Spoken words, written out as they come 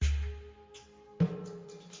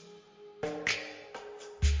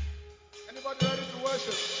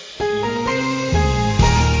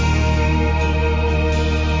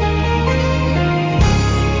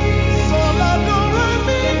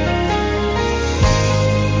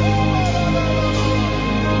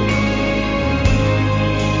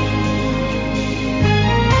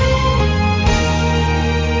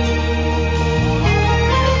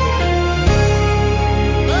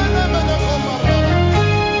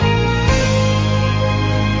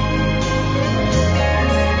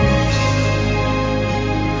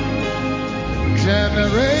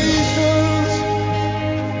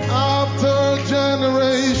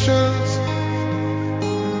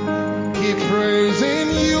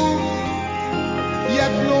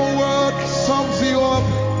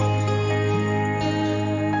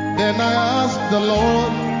the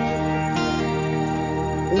Lord,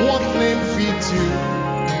 what name fits you?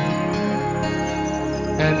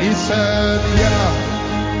 And he said, yeah.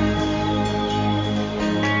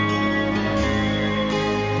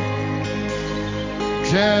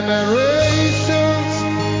 Generations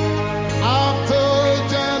after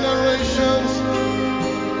generations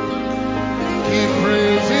keep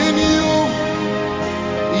praising you,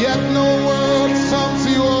 yet no word sums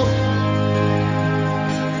you up.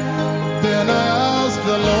 Then I asked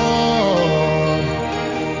the Lord,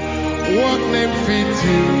 what name fits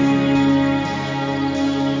you?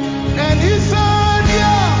 And he said,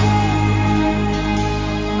 yeah.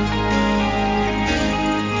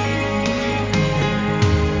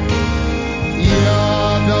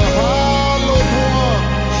 You're the hallowed one.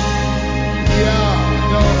 Yeah,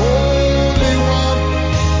 the holy one.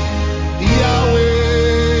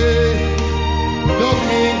 Yahweh, the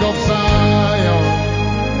King of Zion.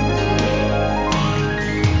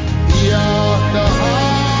 Yeah, the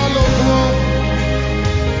hallowed one.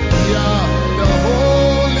 Yeah, the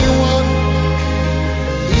holy one.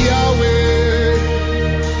 Yahweh,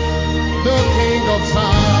 the King of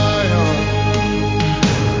Zion.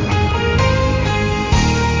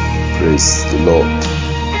 Praise the Lord,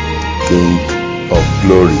 King of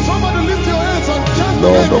glory, Somebody lift your hands and chant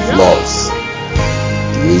Lord again. of lords,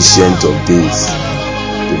 the ancient of days,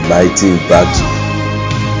 the mighty in battle,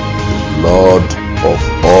 the Lord of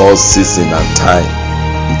all season and time.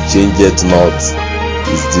 He changeth not,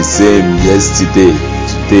 is the same yesterday,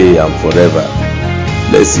 today, and forever.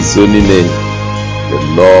 Bless his holy name, the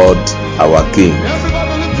Lord our King,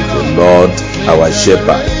 the Lord our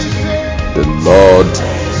Shepherd, the Lord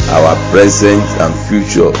our present and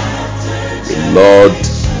future, the Lord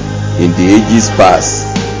in the ages past,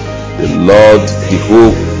 the Lord the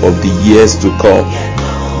hope of the years to come.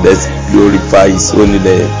 Let's glorify his holy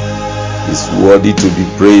name. He's worthy to be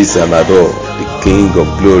praised and adored, the King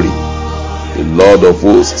of glory, the Lord of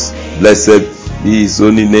hosts. Blessed be his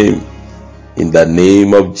holy name, in the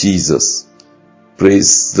name of Jesus.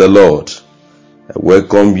 Praise the Lord. I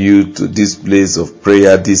welcome you to this place of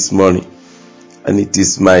prayer this morning, and it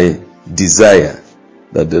is my desire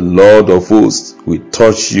that the Lord of hosts will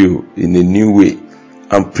touch you in a new way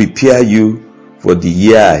and prepare you for the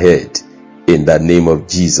year ahead, in the name of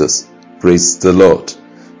Jesus. Praise the Lord.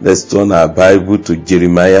 Let's turn our Bible to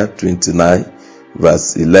Jeremiah 29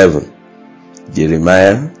 verse 11.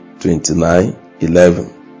 Jeremiah 29:11.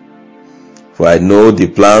 For I know the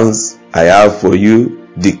plans I have for you,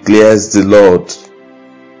 declares the Lord,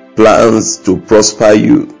 plans to prosper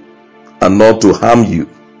you and not to harm you,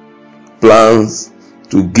 plans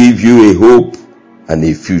to give you a hope and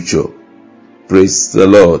a future. Praise the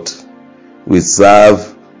Lord. We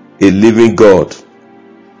serve a living God,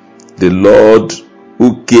 the Lord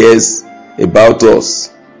who cares about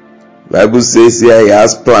us. The Bible says here he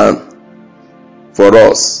has plan for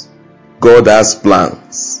us. God has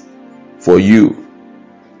plans for you.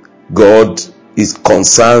 God is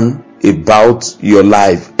concerned about your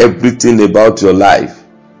life, everything about your life,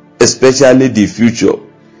 especially the future,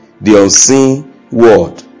 the unseen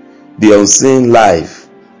world, the unseen life,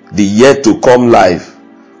 the yet to come life.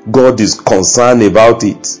 God is concerned about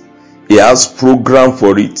it. He has program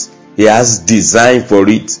for it. He has design for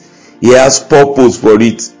it. He has purpose for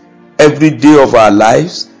it. Every day of our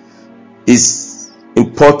lives is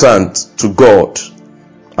important to God,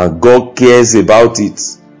 and God cares about it.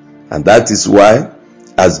 And that is why,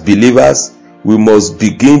 as believers, we must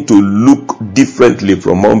begin to look differently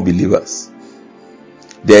from unbelievers.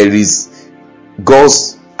 There is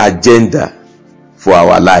God's agenda for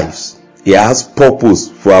our lives. He has purpose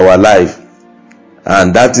for our life.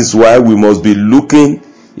 And that is why we must be looking,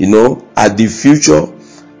 at the future.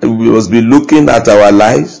 We must be looking at our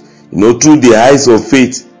lives, through the eyes of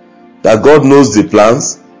faith, that God knows the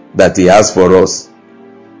plans that he has for us.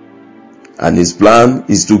 And his plan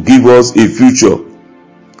is to give us a future,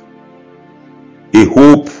 a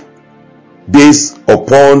hope based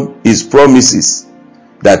upon his promises,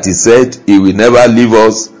 that he said he will never leave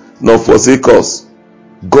us nor forsake us.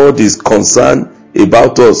 God is concerned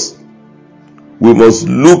about us. We must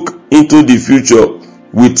look into the future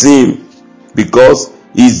with him, because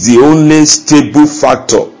he's the only stable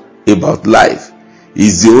factor about life.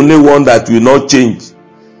 He's the only one that will not change.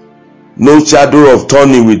 No shadow of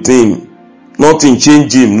turning with him. Nothing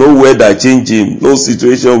change him. No weather change him. No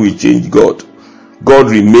situation will change God. God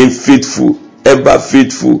remains faithful, ever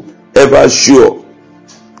sure.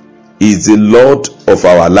 He is the Lord of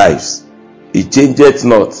our lives. He changeth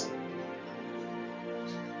not.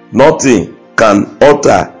 Nothing can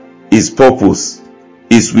alter his purpose.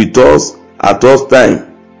 He is with us at all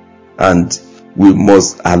time, and we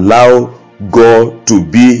must allow God to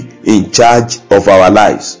be in charge of our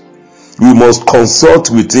lives. We must consult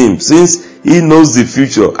with him, since he knows the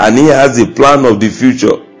future and he has a plan of the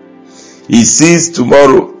future. He sees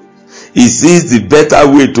tomorrow. He sees the better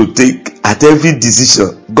way to take at every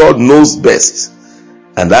decision. God knows best.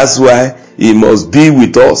 And that's why he must be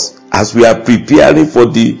with us as we are preparing for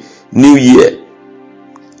the new year.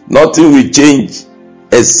 Nothing will change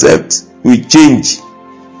except we change.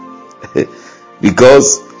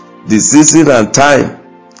 Because the season and time,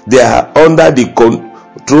 they are under the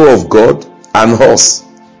control of God and us.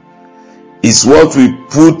 It's what we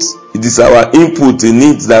put, it is our input in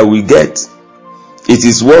it that we get. It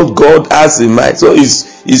is what God has in mind. So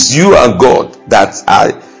it's you and God that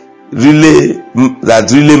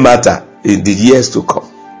really matter in the years to come.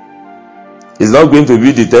 It's not going to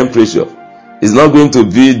be the temperature. It's not going to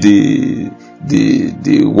be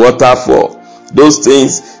the waterfall. Those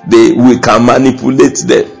things, we can manipulate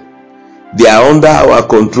them. They are under our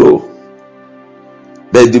control.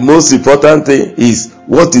 But the most important thing is,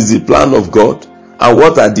 what is the plan of God, and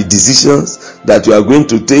what are the decisions that you are going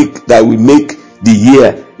to take that will make the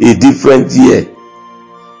year a different year.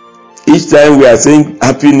 Each time we are saying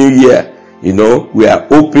Happy New Year, we are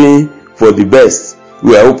hoping for the best.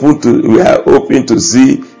 We are hoping to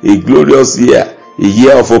see a glorious year, a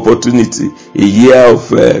year of opportunity, a year of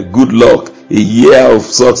good luck, a year of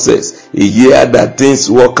success, a year that things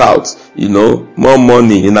work out, more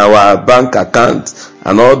money in our bank account,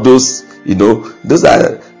 and all those, those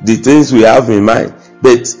are the things we have in mind.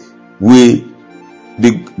 But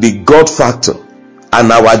the God factor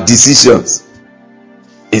and our decisions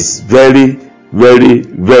is very, very,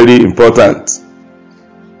 very important.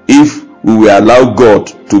 If we will allow God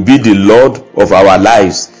to be the Lord of our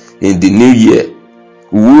lives in the new year,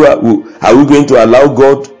 are we going to allow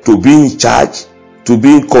God to be in charge, to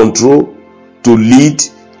be in control, to lead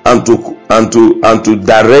and to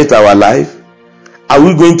direct our life? Are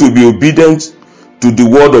we going to be obedient to the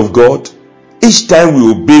word of God? Each time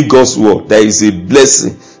we obey God's word, there is a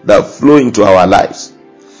blessing that flows into our lives.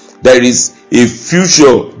 There is a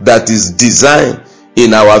future that is designed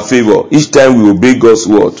in our favor each time we obey God's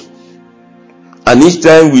word. And each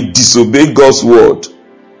time we disobey God's word,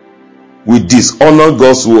 we dishonor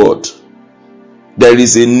God's word, there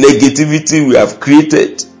is a negativity we have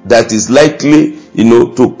created that is likely,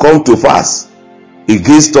 to come to pass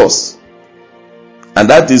against us. And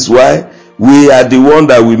that is why we are the one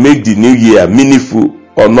that will make the new year meaningful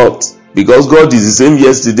or not. Because God is the same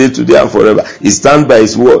yesterday, today, and forever. He stands by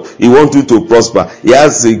his word. He wants you to prosper. He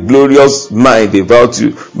has a glorious mind about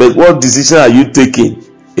you. But what decision are you taking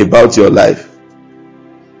about your life?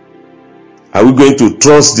 Are we going to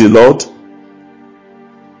trust the Lord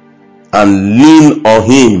and lean on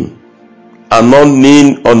him and not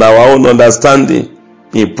lean on our own understanding?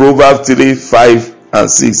 In Proverbs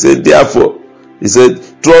 3:5-6 said, therefore, he said,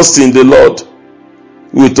 trust in the Lord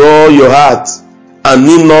with all your heart and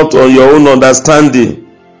lean not on your own understanding.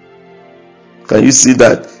 Can you see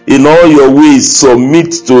that? In all your ways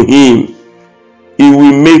submit to him. He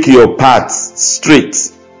will make your paths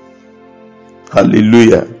straight.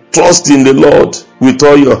 Hallelujah. Trust in the Lord with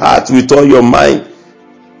all your heart, with all your mind,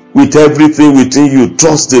 with everything within you.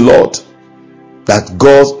 Trust the Lord that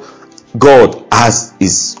God has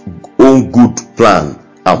his own good plan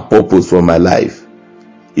and purpose for my life.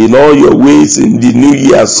 In all your ways in the new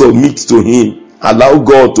year, submit to him. Allow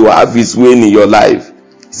God to have his way in your life.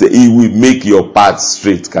 He said he will make your path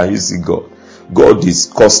straight. Can you see God? God is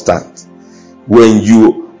constant. When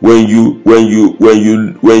you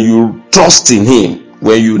trust in him,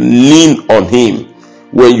 when you lean on him,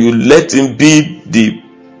 when you let him be the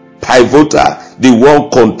pivotal, the one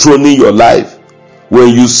controlling your life, when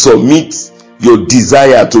you submit your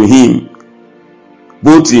desire to him,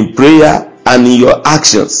 both in prayer and in your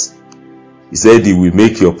actions, he said he will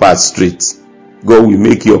make your path straight. God will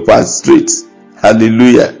make your path straight.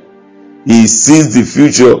 Hallelujah. He sees the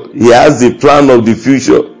future. He has the plan of the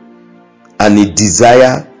future, and he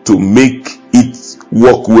desires to make it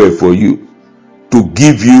work well for you, to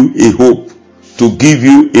give you a hope, to give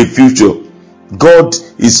you a future. God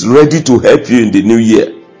is ready to help you in the new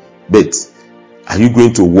year, but are you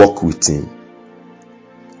going to walk with him?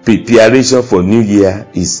 Preparation for new year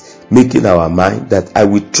is making our mind that I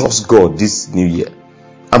will trust God this new year.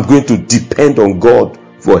 I'm going to depend on God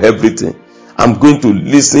for everything. I'm going to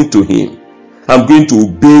listen to him. I'm going to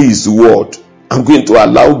obey his word. I'm going to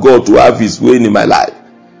allow God to have his way in my life.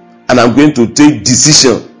 And I'm going to take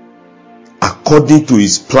decision according to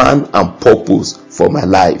his plan and purpose for my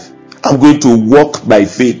life. I'm going to walk by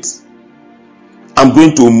faith. I'm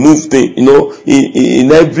going to move things.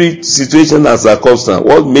 In every situation and circumstance,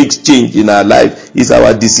 what makes change in our life is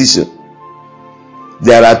our decision.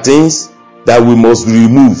 There are things that we must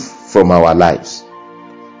remove from our lives.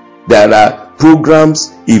 There are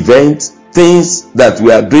programs, events, things that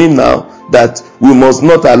we are doing now that we must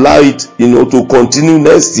not allow it, to continue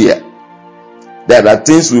next year. There are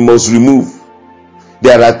things we must remove.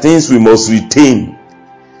 There are things we must retain.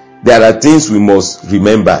 There are things we must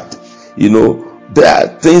remember. There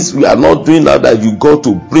are things we are not doing now that you got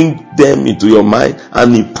to bring them into your mind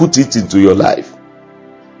and put it into your life.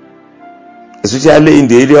 Especially in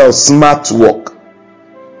the area of smart work.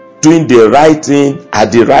 Doing the right thing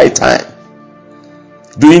at the right time.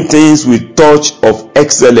 Doing things with touch of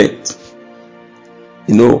excellence.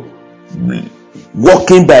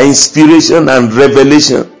 Walking by inspiration and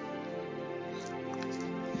revelation.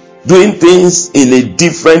 Doing things in a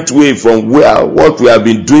different way from what we have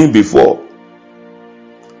been doing before.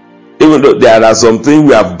 Even though there are some things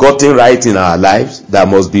we have gotten right in our lives that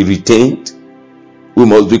must be retained. We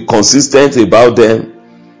must be consistent about them.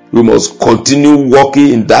 We must continue walking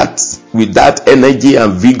in that with that energy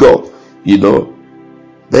and vigor,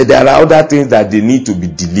 But there are other things that they need to be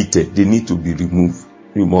deleted. They need to be removed.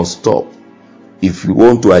 You must stop. If you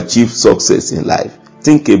want to achieve success in life,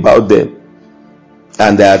 think about them.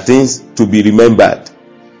 And there are things to be remembered.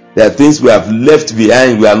 There are things we have left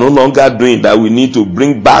behind, we are no longer doing, that we need to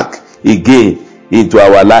bring back again into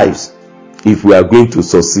our lives. If we are going to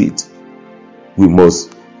succeed, we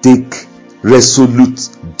must take resolute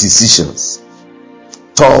decisions,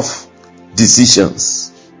 tough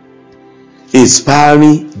decisions,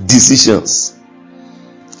 inspiring decisions,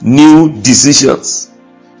 new decisions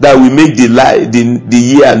that will make the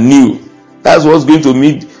year new. That's what's going to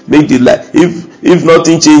make the life. If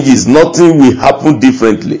nothing changes, nothing will happen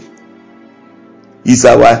differently. It's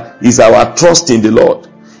our trust in the Lord.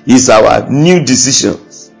 It's our new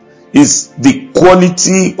decisions. It's the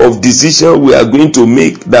quality of decision we are going to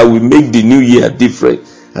make that will make the new year different.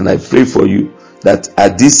 And I pray for you that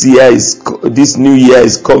as this new year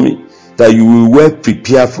is coming, that you will well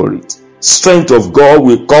prepare for it. Strength of God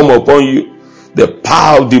will come upon you. The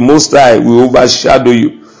power of the Most High will overshadow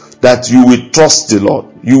you. That you will trust the Lord.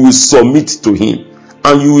 You will submit to Him.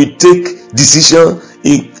 And you will take decision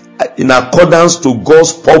in accordance to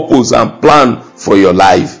God's purpose and plan for your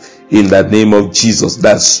life. In the name of Jesus.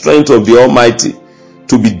 That strength of the Almighty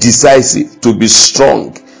to be decisive, to be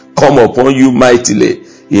strong, come upon you mightily.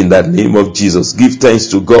 In the name of Jesus. Give thanks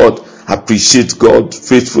to God. Appreciate God's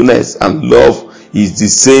faithfulness and love. Is the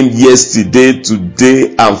same yesterday,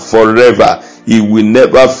 today, and forever. He will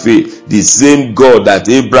never fail. The same God that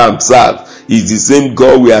Abraham served is the same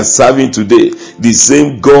God we are serving today. The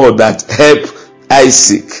same God that helped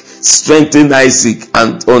Isaac, strengthened Isaac,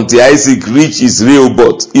 and until Isaac reached his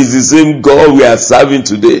Rehoboth, is the same God we are serving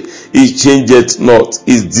today. He changeth not.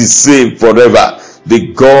 Is the same forever.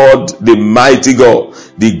 The God, the mighty God,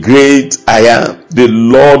 the great I am, the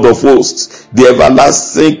Lord of hosts, the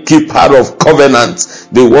everlasting keeper of covenants,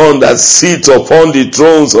 the one that sits upon the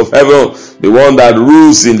thrones of heaven, the one that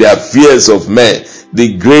rules in the affairs of men,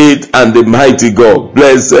 the great and the mighty God.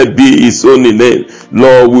 Blessed be His holy name.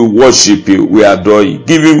 Lord, we worship you, we adore you.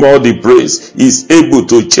 Give Him all the praise. He's able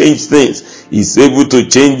to change things. He's able to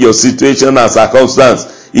change your situation and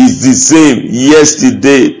circumstance. Is the same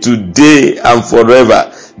yesterday, today, and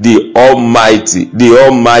forever. The Almighty,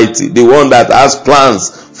 the one that has plans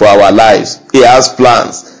for our lives. He has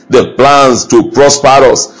plans. The plans to prosper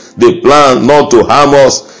us. The plan not to harm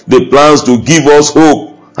us. The plans to give us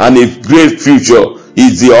hope and a great future.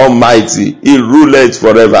 Is the Almighty. He ruleth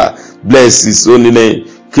forever. Bless His holy name.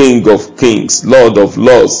 King of kings, Lord of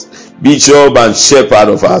lords, Bishop and Shepherd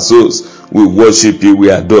of our souls. We worship you. We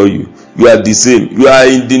adore you. You are the same. You are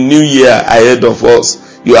in the new year ahead of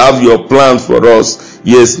us. You have your plans for us.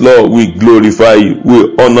 Yes, Lord, we glorify you.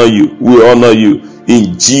 We honor you. We honor you.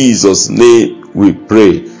 In Jesus' name we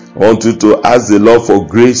pray. I want you to ask the Lord for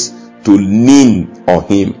grace to lean on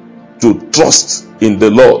Him, to trust in the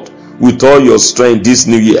Lord with all your strength this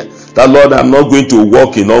new year. That, Lord, I'm not going to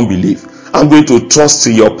walk in unbelief. I'm going to trust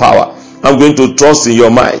in your power. I'm going to trust in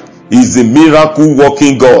your might. He's a miracle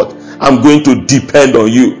working God. I'm going to depend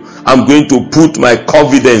on you. I'm going to put my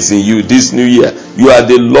confidence in you this new year. You are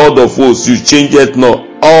the Lord of hosts. You change it not.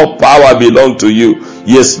 All power belongs to you.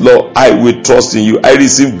 Yes, Lord, I will trust in you. I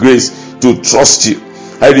receive grace to trust you.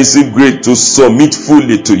 I receive grace to submit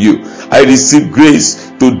fully to you. I receive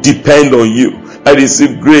grace to depend on you. I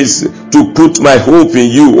receive grace to put my hope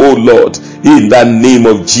in you, oh Lord, in the name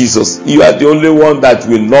of Jesus. You are the only one that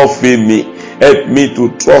will not fail me. Help me to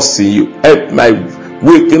trust in you. Help my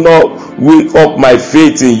waking up Wake up my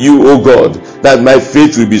faith in you, O God, that my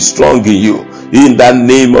faith will be strong in you. In the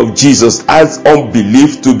name of Jesus, as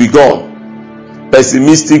unbelief to be gone,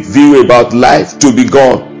 pessimistic view about life to be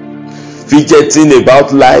gone, fidgeting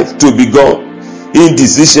about life to be gone,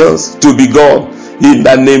 indecisions to be gone. In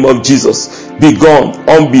the name of Jesus, be gone.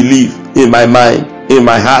 Unbelief in my mind, in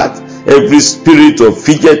my heart, every spirit of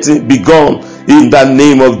fidgeting be gone. In the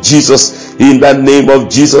name of Jesus, in the name of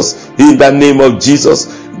Jesus, in the name of Jesus,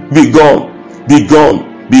 be gone, be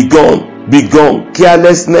gone, be gone, be gone.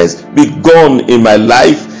 Carelessness be gone in my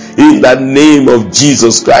life. In the name of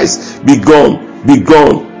Jesus Christ, be gone, be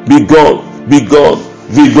gone, be gone, be gone,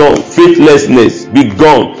 be gone. Faithlessness be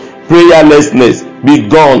gone. Prayerlessness be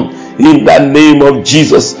gone. In the name of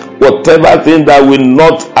Jesus, whatever thing that will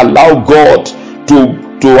not allow God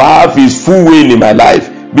to have his full way in my life,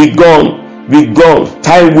 be gone, be gone.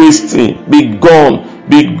 Time wasting be gone,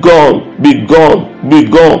 be gone, be gone, be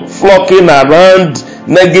gone. Flocking around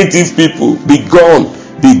negative people be gone,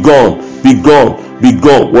 be gone, be gone, be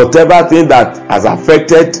gone. Whatever thing that has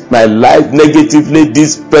affected my life negatively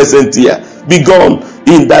this present year, be gone.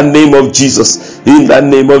 In the name of Jesus, in the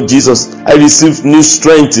name of Jesus, I receive new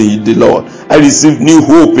strength in the Lord. I receive new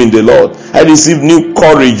hope in the Lord. I receive new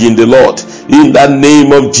courage in the Lord. In the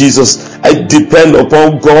name of Jesus, I depend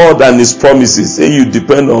upon God and his promises. Say you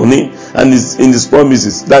depend on him and in his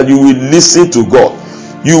promises, that you will listen to God,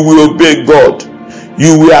 you will obey God,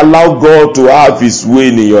 you will allow God to have his way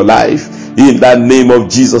in your life. In the name of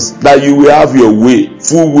Jesus, that you will have your way,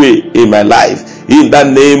 full way in my life. In the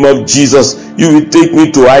name of Jesus, you will take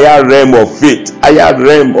me to higher realm of faith, higher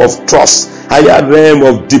realm of trust, higher realm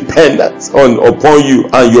of dependence upon you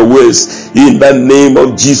and your ways. In the name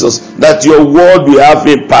of Jesus, that your word will have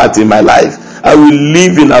impact in my life. I will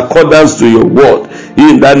live in accordance to your word.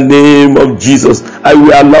 In the name of Jesus, I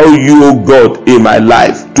will allow you, O God, in my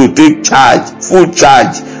life to take charge, full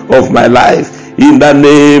charge of my life. In the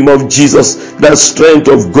name of Jesus, the strength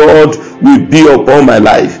of God will be upon my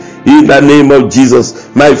life. In the name of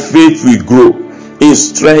Jesus, my faith will grow in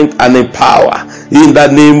strength and in power. In the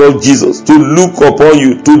name of Jesus, to look upon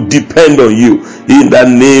you, to depend on you. In the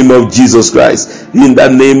name of Jesus Christ, in the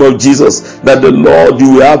name of Jesus, that the Lord,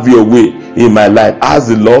 you will have your way in my life. Ask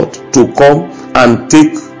the Lord to come and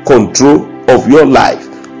take control of your life,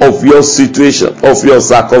 of your situation, of your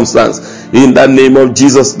circumstance. In the name of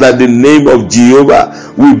Jesus, that the name of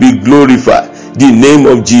Jehovah will be glorified. The name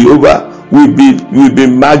of Jehovah will be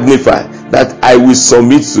magnified. That I will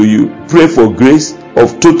submit to you. Pray for grace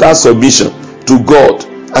of total submission to God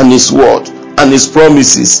and his word and his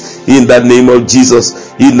promises. In the name of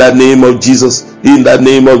Jesus, in the name of Jesus, in the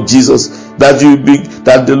name of Jesus, that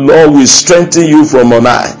the Lord will strengthen you from on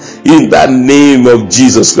high. In the name of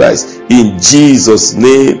Jesus Christ, in Jesus'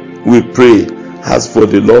 name we pray. Ask for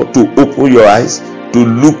the Lord to open your eyes, to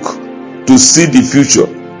look, to see the future,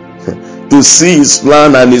 to see his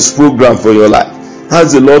plan and his program for your life.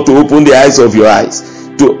 Ask the Lord to open the eyes of your eyes,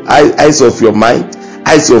 to eyes of your mind,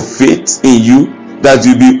 eyes of faith in you, that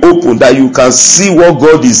you be open, that you can see what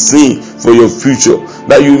God is saying for your future,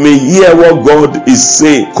 that you may hear what God is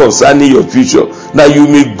saying concerning your future, that you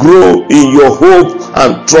may grow in your hope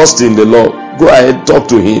and trust in the Lord. Go ahead, talk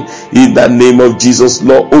to him. In the name of Jesus,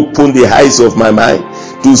 Lord, open the eyes of my mind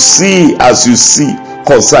to see as you see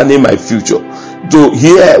concerning my future, to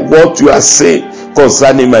hear what you are saying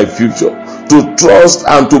concerning my future, to trust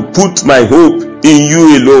and to put my hope in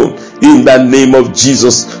you alone. In the name of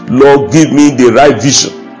Jesus, Lord, give me the right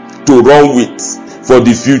vision to run with for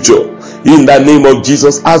the future. In the name of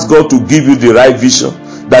Jesus, ask God to give you the right vision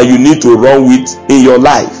that you need to run with in your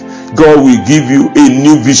life. God will give you a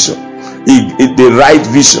new vision, the right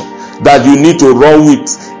vision that you need to run with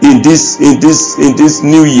in this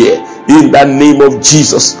new year. In the name of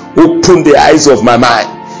Jesus, open the eyes of my mind,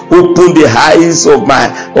 open the eyes of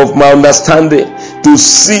my understanding to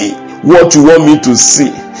see what you want me to see,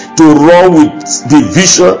 to run with the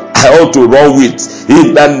vision I ought to run with.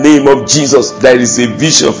 In the name of Jesus, there is a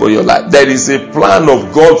vision for your life. There is a plan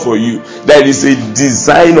of God for you. There is a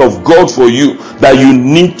design of God for you that you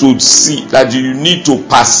need to see, that you need to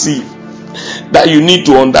perceive, that you need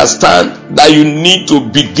to understand, that you need to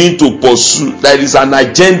begin to pursue. There is an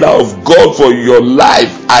agenda of God for your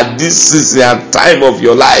life at this season and time of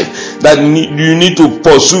your life that you need to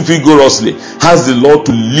pursue vigorously. Ask the Lord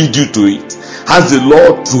to lead you to it. Ask the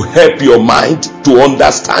Lord to help your mind to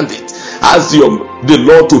understand it. Ask the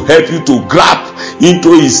Lord to help you to grab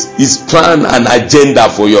into his plan and agenda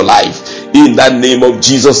for your life. In the name of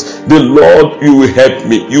Jesus, the Lord, you will help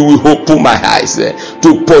me. You will open my eyes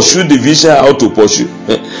to pursue the vision I ought to pursue,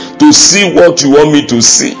 to see what you want me to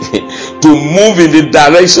see, to move in the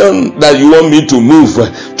direction that you want me to move,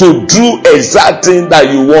 to do exactly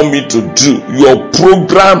that you want me to do. Your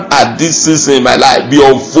program at this season in my life be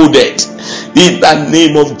unfolded. In the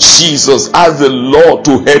name of Jesus, ask the Lord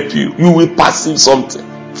to help you. You will perceive something.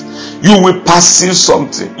 You will perceive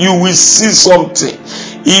something. You will see something.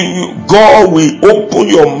 If God will open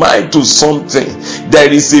your mind to something,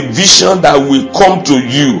 there is a vision that will come to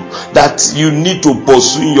you that you need to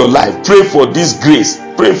pursue in your life. Pray for this grace.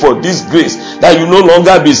 Pray for this grace, that you no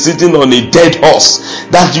longer be sitting on a dead horse,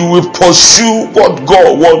 that you will pursue what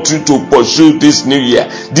God wants you to pursue this new year,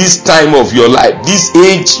 this time of your life, this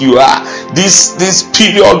age you are, this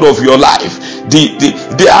period of your life,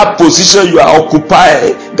 the position you are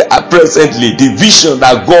occupying presently, the vision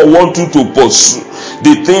that God wants you to pursue,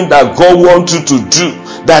 the thing that God wants you to do,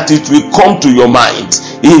 that it will come to your mind.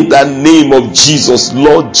 In the name of Jesus,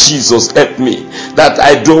 Lord Jesus, help me, that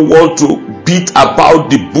I don't want to beat about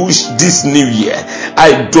the bush this new year.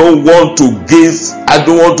 I don't want to gaze. I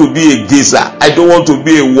don't want to be a gazer. I don't want to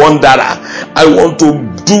be a wanderer. I want to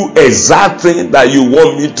do exactly that you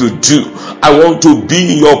want me to do. I want to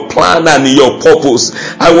be in your plan and in your purpose.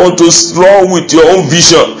 I want to run with your own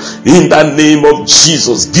vision. In the name of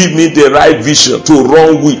Jesus, give me the right vision to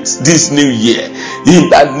run with this new year. In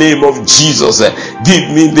the name of Jesus, give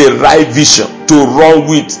me the right vision to run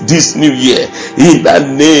with this new year. In the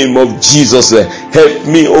name of Jesus, help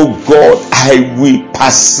me, oh God. I will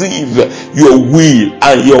perceive your will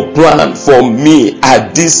and your plan for me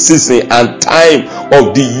at this season and time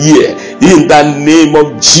of the year. In the name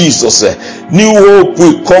of Jesus, new hope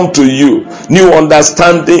will come to you. New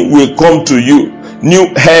understanding will come to you.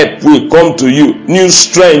 New help will come to you. New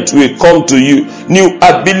strength will come to you. New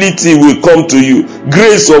ability will come to you.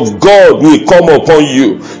 Grace of God will come upon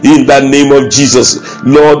you. In the name of Jesus,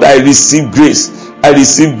 Lord, I receive grace. I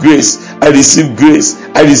receive grace. I receive grace.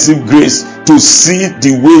 I receive grace to see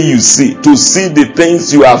the way you see, to see the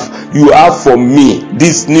things you have for me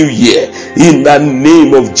this new year. In the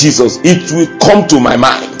name of Jesus, it will come to my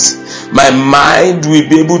mind. My mind will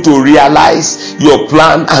be able to realize your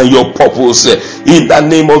plan and your purpose. In the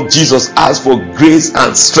name of Jesus, ask for grace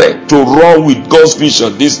and strength to run with God's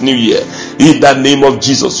vision this new year. In the name of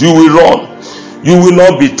Jesus, you will run. You will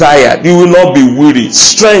not be tired. You will not be weary.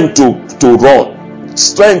 Strength to run.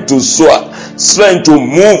 Strength to soar. Strength to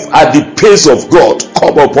move at the pace of God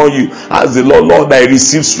come upon you. As the Lord, I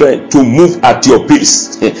receive strength to move at your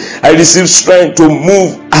pace. I receive strength to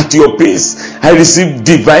move at your pace. I receive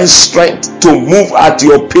divine strength to move at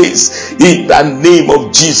your pace. In the name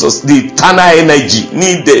of Jesus, the eternal energy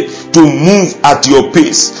needed to move at your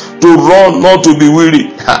pace, to run, not to be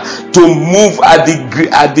weary, to move at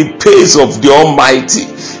the pace of the Almighty.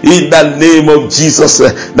 In the name of Jesus,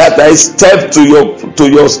 that I step to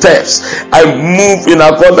your steps. I move in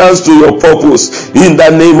accordance to your purpose. In the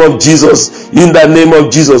name of Jesus. In the name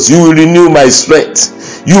of Jesus, you will renew my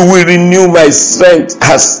strength. You will renew my strength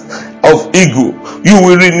as of eagle. You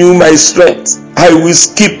will renew my strength. I will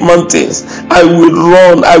skip mountains. I will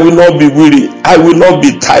run. I will not be weary. I will not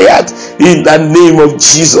be tired. In the name of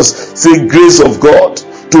Jesus, say grace of God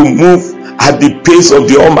to move at the pace of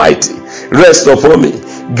the Almighty. Rest upon me.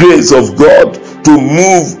 Grace of God to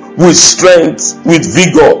move with strength, with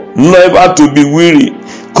vigor, never to be weary.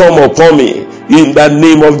 Come upon me. In the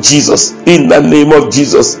name of Jesus. In the name of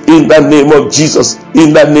Jesus. In the name of Jesus.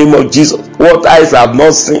 In the name of Jesus. What eyes have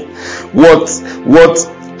not seen, what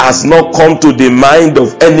has not come to the mind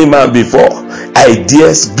of any man before.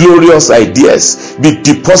 Ideas, glorious ideas, be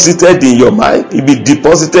deposited in your mind, be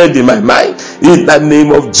deposited in my mind. In the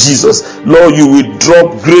name of Jesus, Lord, you will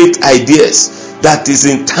drop great ideas that is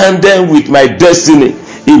in tandem with my destiny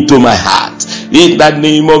into my heart. In the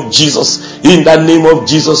name of Jesus, in the name of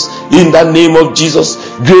Jesus, in the name of Jesus,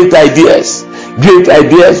 great ideas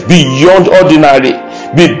beyond ordinary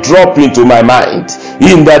be dropped into my mind.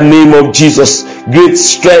 In the name of Jesus, great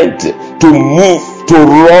strength to move, to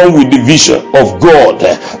run with the vision of God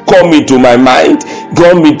come into my mind,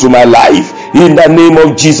 come into my life. In the name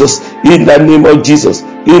of Jesus, in the name of Jesus,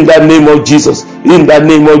 in the name of Jesus, in the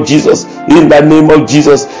name of Jesus, in the name of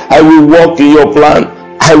Jesus, I will walk in your plan.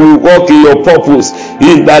 I will walk in your purpose.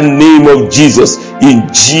 In the name of Jesus. In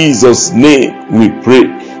Jesus' name we pray.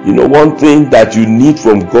 You know, one thing that you need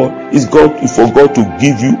from God is for God to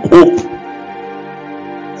give you hope.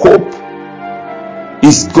 Hope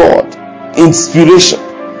is God. Inspiration,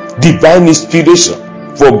 divine inspiration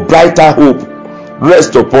for brighter hope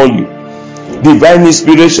rest upon you. Divine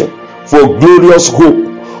inspiration for glorious hope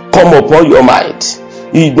come upon your mind.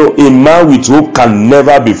 You know, a man with hope can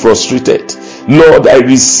never be frustrated. Lord, I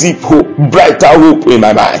receive hope, brighter hope in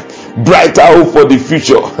my mind. brighter hope for the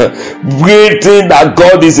future. Great thing that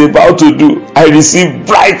God is about to do. I receive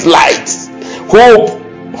bright light, hope,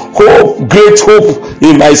 great hope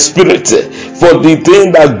in my spirit for the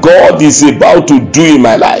thing that God is about to do in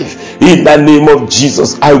my life. In the name of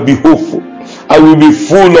Jesus, I will be hopeful. I will be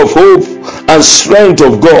full of hope and strength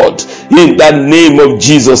of God. In the name of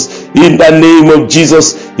Jesus. In the name of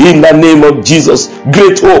Jesus. In the name of Jesus.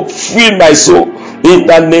 Great hope, fill my soul. In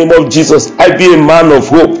the name of Jesus, I be a man of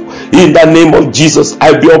hope. In the name of Jesus,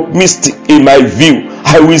 I be optimistic in my view.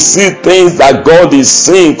 I will see things that God is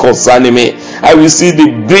saying concerning me. I will see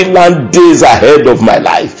the brilliant days ahead of my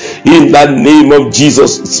life. In the name of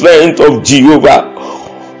Jesus, strength of Jehovah,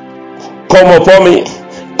 come upon me,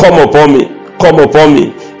 come upon me, come upon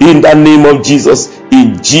me. In the name of Jesus,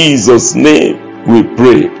 in Jesus' name we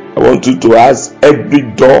pray. I want you to ask, every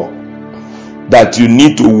door that you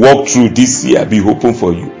need to walk through this year be open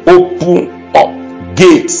for you. Open up.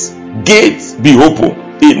 Gates be open.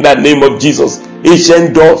 In the name of Jesus.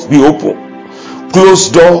 Ancient doors be open.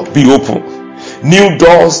 Closed door be open. New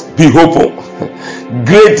doors be open.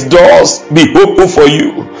 Great doors be open for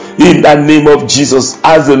you. In the name of Jesus.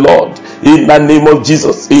 As the Lord, in the name of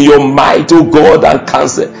Jesus, in your might, oh God, and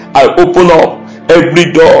counsel, I open up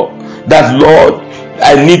every door that, Lord,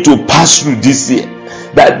 I need to pass through this year,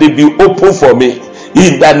 that they be open for me.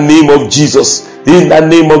 In the name of Jesus. In the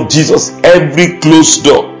name of Jesus. Every closed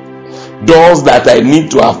door, doors that I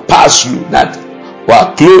need to have passed through that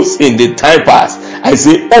were closed in the time past, I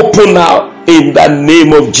say open now. In the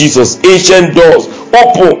name of Jesus. Ancient doors,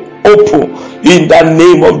 open in the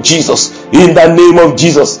name of Jesus. In the name of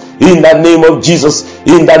Jesus. In the name of Jesus.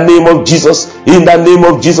 In the name of Jesus. In the name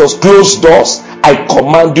of Jesus. Closed doors, I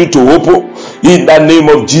command you to open. In the name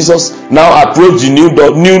of Jesus. Now approach the new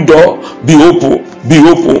door. New door, be open, be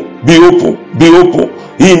open, be open, be open.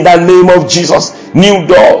 In the name of Jesus. New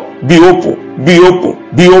door, be open, be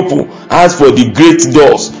open, be open. Ask for the great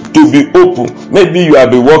doors to be open. Maybe you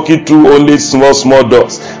have been walking through only small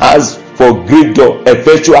doors. Ask for great door,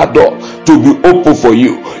 effectual door to be open for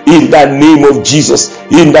you. In the name of Jesus.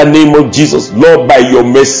 In the name of Jesus. Lord, by your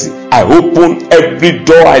mercy, I open every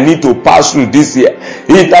door I need to pass through this year.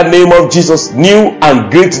 In the name of Jesus. New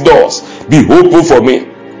and great doors be open for me.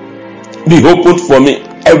 Be open for me.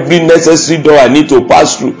 Every necessary door I need to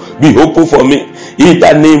pass through be open for me. In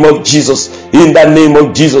the name of Jesus. In the name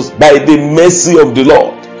of Jesus. By the mercy of the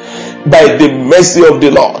Lord. By the mercy of the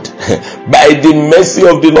Lord. By the mercy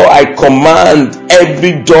of the Lord, I command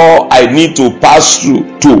every door I need to pass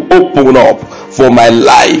through to open up for my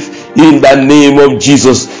life. In the name of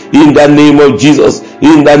Jesus. In the name of Jesus.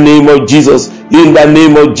 In the name of Jesus. In the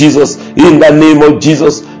name of Jesus. In the name of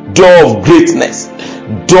Jesus. Door of greatness.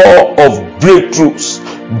 Door of breakthroughs.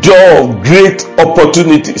 Door of great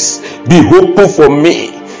opportunities be open for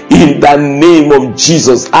me. In the name of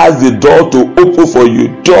Jesus. Ask the door to open for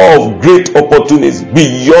you. Door of great opportunities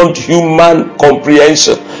beyond human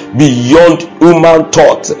comprehension, beyond human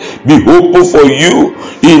thought, be open for you.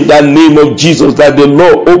 In the name of Jesus. That the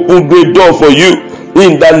Lord open great door for you.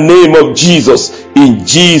 In the name of Jesus. In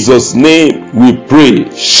Jesus' name we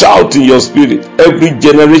pray. Shout in your spirit. Every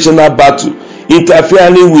generational battle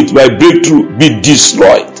interfering with my breakthrough be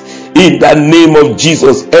destroyed. In the name of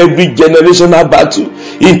Jesus. Every generational battle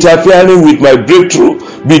interfering with my breakthrough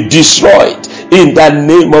be destroyed. In the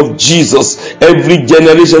name of Jesus. Every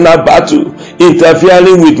generational battle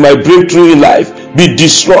interfering with my breakthrough in life be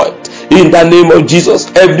destroyed. In the name of Jesus.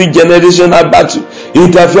 Every generational battle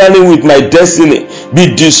interfering with my destiny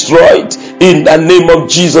be destroyed. In the name of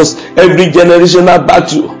Jesus. Every generational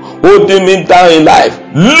battle holding me down in life,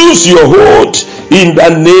 lose your hold. In the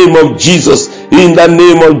name of Jesus. In the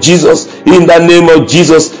name of Jesus. In the name of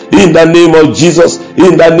Jesus. In the name of Jesus.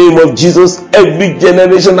 In the name of Jesus. Every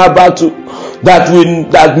generational battle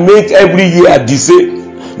that make every year the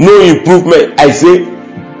same, no improvement, I say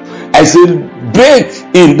break.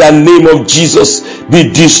 In the name of Jesus.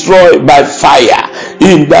 Be destroyed by fire.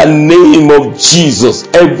 In the name of Jesus.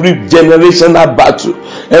 Every generational battle,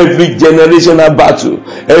 every generational battle,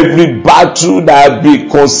 every battle that be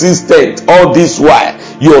consistent all this while,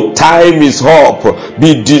 your time is up,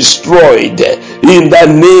 be destroyed. In the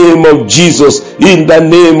name of Jesus. In the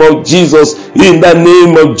name of Jesus. In the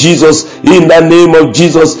name of Jesus. In the name of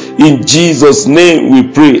Jesus. In Jesus' name we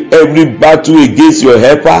pray. Every battle against your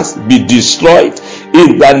helpers be destroyed.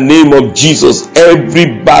 In the name of Jesus.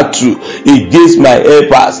 Every battle against my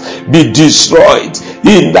helpers be destroyed.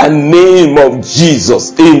 In the name of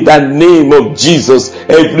Jesus. In the name of Jesus.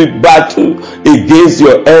 Every battle against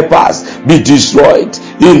your helpers be destroyed.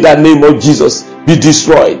 In the name of Jesus. Be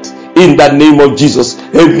destroyed. in the name of Jesus.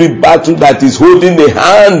 Every battle that is holding a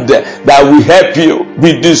hand that will help you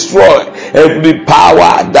be destroyed. Every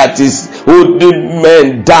power that is holding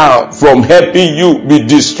men down from helping you be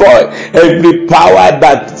destroyed. Every power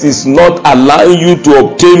that is not allowing you to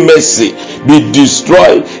obtain mercy be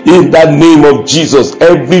destroyed in the name of Jesus.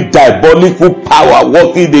 Every diabolical power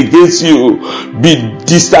working against you be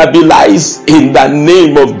destabilized in the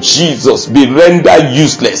name of Jesus. Be rendered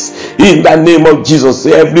useless in the name of Jesus.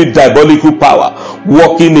 Every diabolical power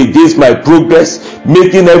working against my progress,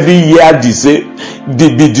 making every year the same,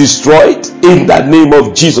 be destroyed in the name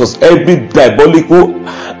of Jesus. Every diabolical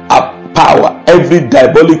power, every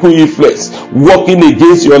diabolical influence working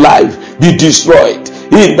against your life be destroyed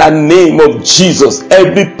in the name of Jesus.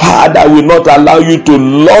 Every power that will not allow you to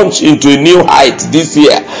launch into a new height this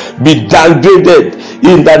year be downgraded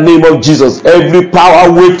in the name of Jesus. Every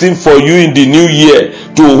power waiting for you in the new year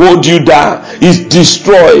to hold you down is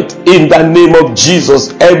destroyed in the name of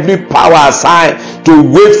Jesus. Every power assigned to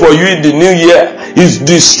wait for you in the new year is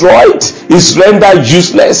destroyed, is rendered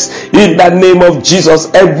useless in the name of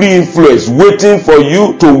Jesus. Every influence waiting for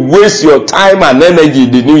you to waste your time and energy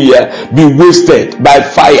in the new year be wasted by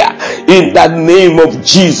fire in the name of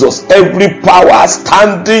Jesus. Every power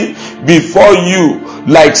standing before you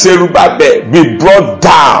like Zerubbabel be brought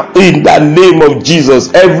down in the name of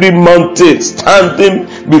Jesus. Every mountain standing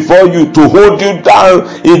before you to hold you down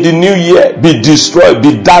in the new year be destroyed,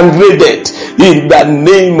 be downgraded in the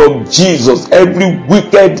name of Jesus. Every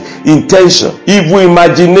wicked intention, evil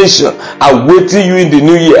imagination awaiting you in the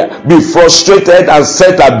new year be frustrated and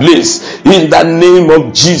set ablaze in the name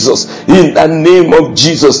of Jesus. In the name of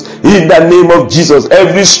Jesus. In the name of Jesus.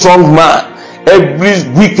 Every strong man, every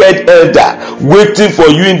wicked elder waiting for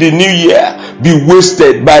you in the new year be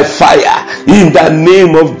wasted by fire in the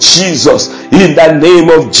name of Jesus. In the name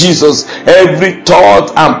of Jesus. Every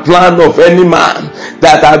thought and plan of any man,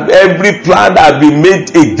 every plan that be made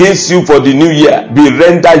against you for the new year be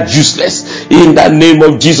rendered useless in the name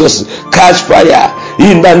of Jesus. Catch fire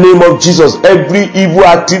in the name of Jesus. Every evil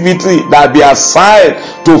activity that be assigned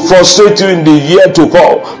to frustrate you in the year to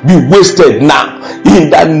come be wasted now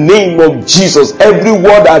in the name of Jesus. Every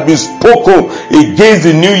word that be spoken against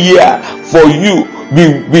the new year for you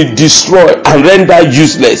be destroyed and rendered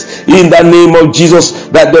useless in the name of Jesus.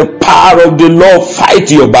 That the power of the Lord fight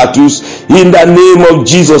your battles in the name of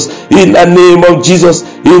Jesus. In the name of Jesus.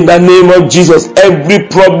 In the name of Jesus. Every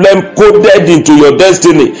problem coded into your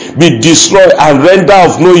destiny be destroyed and render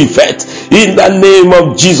of no effect in the name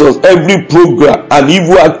of Jesus. Every program and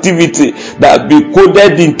evil activity that be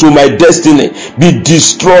coded into my destiny be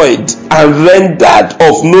destroyed and rendered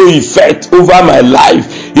of no effect over my life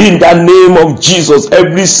in the name of Jesus.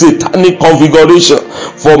 Every satanic configuration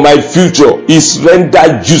for my future is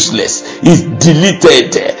rendered useless, is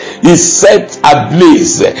deleted, is set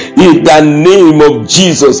ablaze in the name of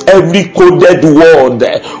Jesus. Every coded word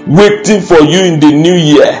waiting for you in the new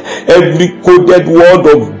year, every coded word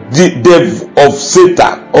of devil, of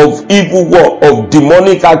Satan, of evil work, of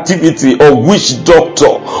demonic activity, of witch doctor,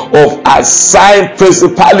 of assigned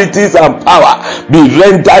principalities and power be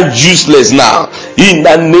rendered useless now in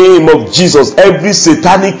the name of Jesus. Every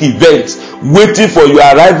satanic event waiting for your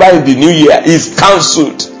arrival in the new year is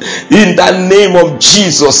cancelled in the name of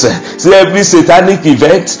Jesus. See, every satanic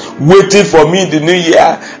event waiting for me in the new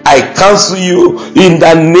year, I cancel you in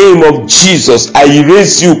the name of Jesus. I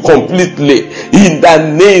erase you completely in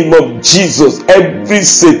the name of Jesus. Every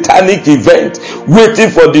satanic event waiting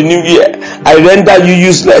for the new year, I render you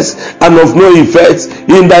useless and of no effect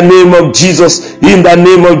in the name of Jesus. In the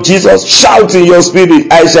name of Jesus. Shout in your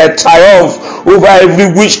spirit, I shall triumph over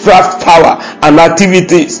every witchcraft power and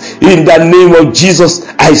activities in the name of Jesus.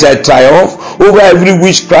 I shall triumph over every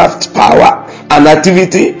witchcraft power and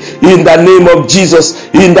activity in the name of Jesus.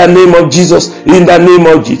 In the name of Jesus. In the name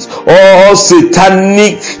of Jesus. All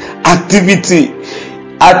satanic activities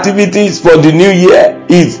for the new year,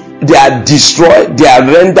 they are destroyed, they are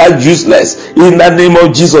rendered useless in the name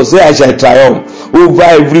of Jesus. Say, I shall triumph over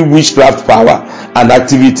every witchcraft power and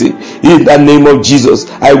activity in the name of Jesus.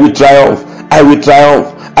 I will triumph. I will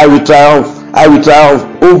triumph. I will triumph. I will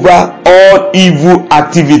triumph over all evil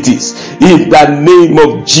activities in the name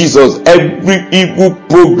of Jesus. Every evil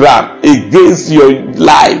program against your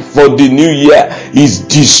life for the new year is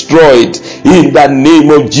destroyed in the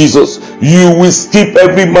name of Jesus. You will skip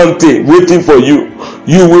every mountain waiting for you.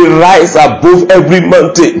 You will rise above every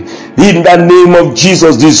mountain in the name of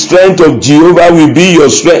Jesus. The strength of Jehovah will be your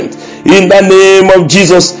strength in the name of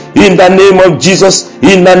Jesus. In the name of Jesus.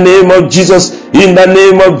 In the name of Jesus. In the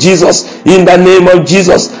name of Jesus. In the name of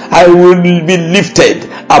Jesus. I will be lifted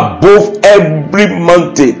above every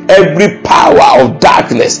mountain, every power of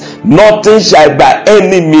darkness. Nothing shall by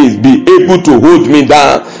any means be able to hold me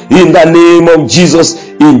down. In the name of Jesus,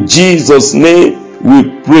 in Jesus' name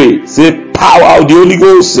we pray. Say, power of the Holy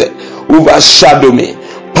Ghost overshadow me.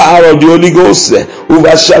 Power of the Holy Ghost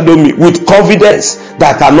overshadow me with confidence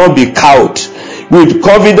that cannot be cowed, with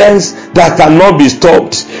confidence that cannot be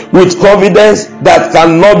stopped, with confidence that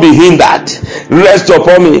cannot be hindered. Rest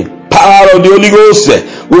upon me. Power of the Holy Ghost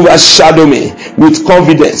overshadow me with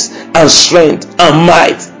confidence and strength and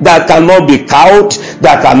might that cannot be cowed,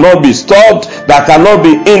 that cannot be stopped, that cannot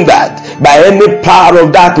be hindered by any power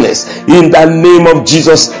of darkness. In the name of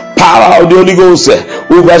Jesus, power of the Holy Ghost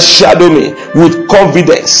overshadow me with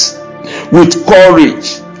confidence, with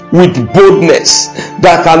courage, with boldness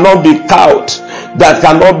that cannot be cowed, that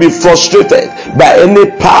cannot be frustrated by any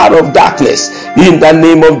power of darkness. In the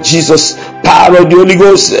name of Jesus, power of the Holy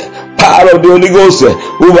Ghost, power of the Holy Ghost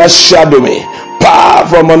overshadow me. Power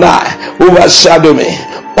from on high overshadow me.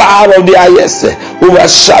 Power of the highest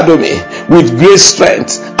overshadow me with great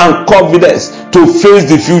strength and confidence to face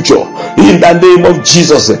the future. In the name of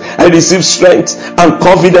Jesus, I receive strength and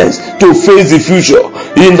confidence to face the future.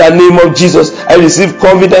 In the name of Jesus, I receive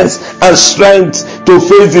confidence and strength to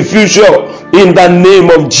face the future. In the name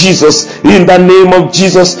of Jesus, in the name of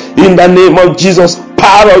Jesus, in the name of Jesus,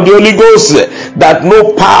 power of the Holy Ghost that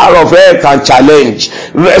no power of hell can challenge,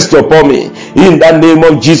 rest upon me. In the name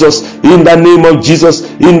of Jesus, in the name of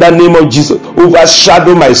Jesus, in the name of Jesus,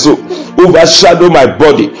 overshadow my soul, overshadow my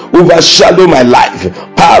body, overshadow my life.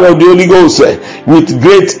 Power of the Holy Ghost with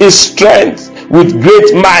great strength, with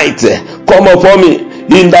great might, come upon me.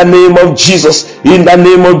 In the name of Jesus, in the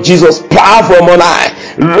name of Jesus, power from on high,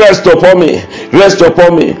 rest upon me, rest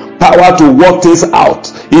upon me. Power to work things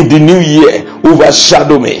out in the new year,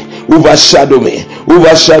 overshadow me, overshadow me,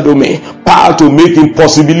 overshadow me. Power to make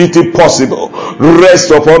impossibility possible,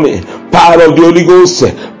 rest upon me. Power of the Holy Ghost,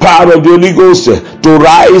 power of the Holy Ghost to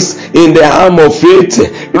rise in the arm of faith,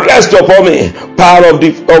 rest upon me. Power of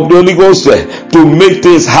the Holy Ghost to make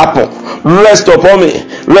things happen, rest upon me,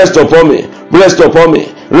 rest upon me, rest upon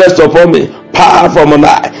me, rest upon me. Power from on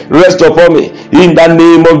high, rest upon me. In the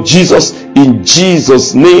name of Jesus, in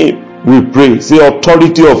Jesus' name we pray. Say,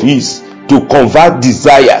 authority of His to convert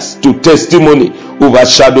desires to testimony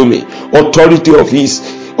overshadow me. Authority of His,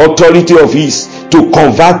 authority of His to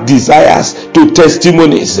convert desires to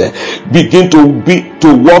testimonies begin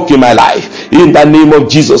to walk in my life. In the name of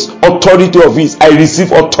Jesus, authority of His, I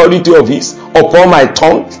receive authority of His upon my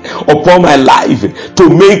tongue, upon my life, to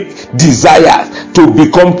make desires to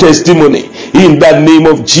become testimony. In the name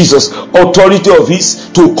of Jesus, authority of His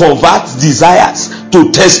to convert desires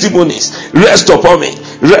to testimonies, rest upon me,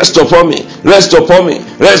 rest upon me, rest upon me,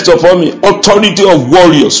 rest upon me. Authority of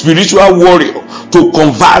warrior, spiritual warrior, to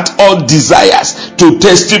convert all desires to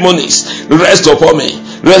testimonies, rest upon me,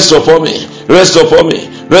 rest upon me, rest upon me,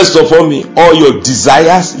 rest upon me. All your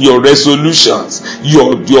desires, your resolutions,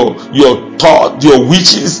 your thought, your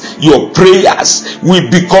wishes, your prayers will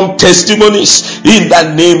become testimonies. In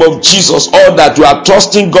the name of Jesus, all that you are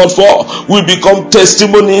trusting God for will become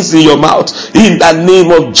testimonies in your mouth. In the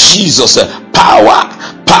name of Jesus, power,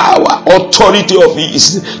 authority of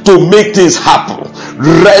His to make things happen,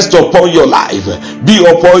 rest upon your life, be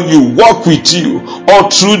upon you, walk with you all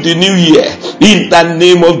through the new year. In the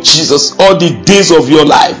name of Jesus, all the days of your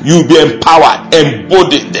life you'll be empowered,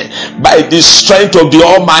 embodied by the strength of the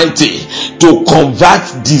Almighty to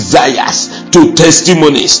convert desires to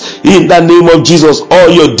testimonies. In the name of Jesus, all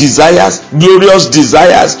your desires, glorious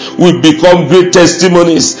desires, will become great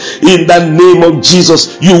testimonies. In the name of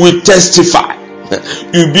Jesus, you will testify.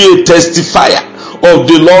 You'll be a testifier of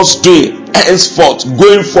the Lord's doing. Henceforth,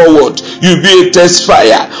 going forward, you'll be a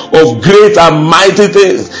testifier of great and mighty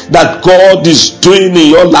things that God is doing in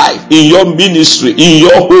your life, in your ministry, in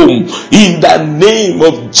your home. In the name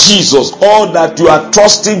of Jesus, all that you are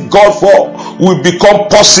trusting God for will become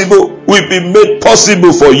possible, will be made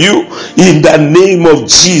possible for you. In the name of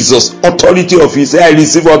Jesus, authority of His, I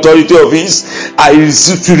receive authority of His, I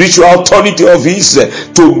receive spiritual authority of His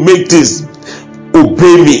to make this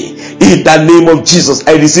obey me. In the name of Jesus,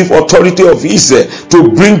 I receive authority of His to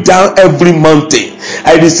bring down every mountain.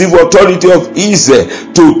 I receive authority of His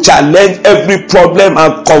to challenge every problem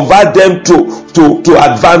and convert them to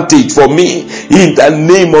advantage for me. In the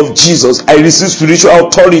name of Jesus, I receive spiritual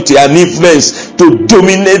authority and influence to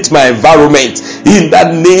dominate my environment. In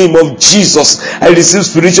the name of Jesus, I receive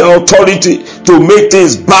spiritual authority to make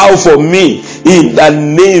things bow for me. In the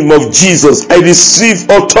name of Jesus, I receive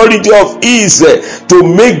authority of His to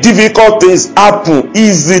make difficult things happen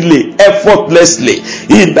easily, effortlessly,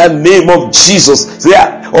 in the name of Jesus. Say,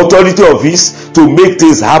 authority of His to make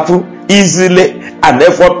things happen easily and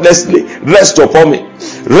effortlessly rest upon me,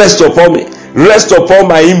 rest upon me, rest upon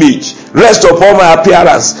my image, rest upon my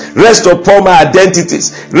appearance, rest upon my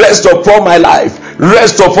identities, rest upon my life,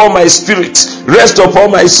 rest upon my spirit, rest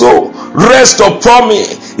upon my soul, rest upon me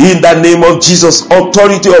in the name of Jesus.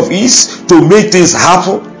 Authority of His to make things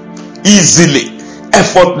happen easily,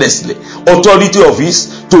 effortlessly. Authority of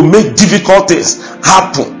His to make difficult things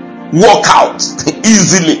happen, work out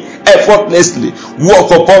easily, effortlessly.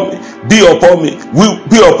 Walk upon me, be upon me,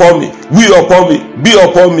 be upon me, be upon me, be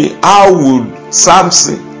upon me. How would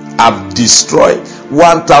Samson have destroyed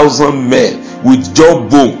 1,000 men with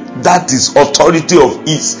jawbone? That is authority of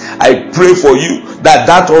His. I pray for you that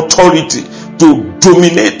authority to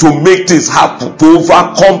dominate, to make things happen, to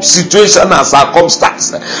overcome situation and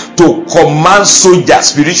circumstance, to command soldier,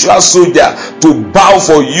 spiritual soldier, to bow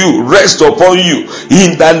for you, rest upon you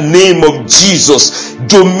in the name of Jesus.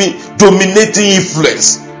 Dominating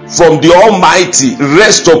influence from the Almighty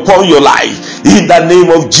rest upon your life in the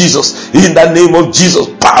name of Jesus. In the name of Jesus,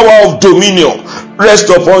 power of dominion rest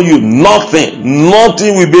upon you. Nothing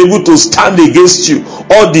will be able to stand against you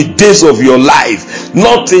all the days of your life.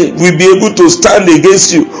 Nothing will be able to stand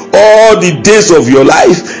against you all the days of your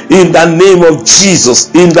life in the name of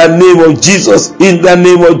Jesus. In the name of Jesus. In the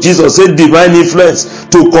name of Jesus. Say, divine influence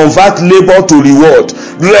to convert labor to reward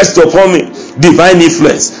rest upon me. Divine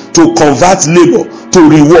influence to convert labor to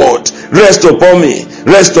reward rest upon me,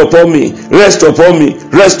 rest upon me, rest upon me,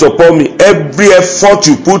 rest upon me. Every effort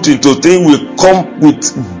you put into things will come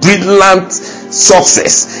with brilliant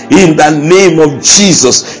success in the name of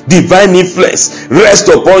Jesus. Divine influence rest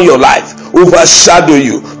upon your life, overshadow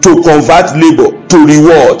you to convert labor to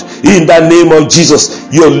reward in the name of Jesus.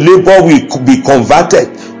 Your labor will be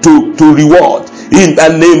converted to reward in the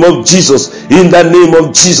name of Jesus. In the name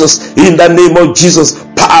of Jesus. In the name of Jesus.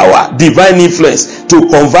 Power, divine influence to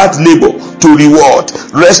convert labor to reward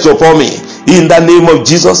rest upon me in the name of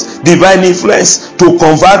Jesus. Divine influence to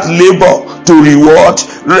convert labor to reward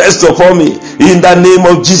rest upon me in the name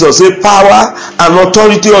of Jesus. Say, power and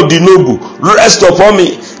authority of the noble rest upon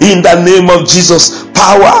me in the name of Jesus.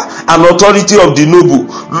 Power and authority of the noble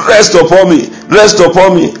rest upon me, rest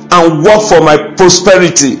upon me, and work for my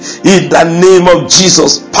prosperity in the name of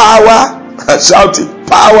Jesus. Power, shout it,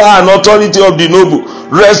 power and authority of the noble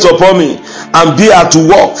rest upon me, and be at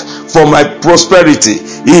work for my prosperity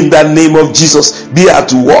in the name of Jesus. Be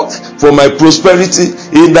at work for my prosperity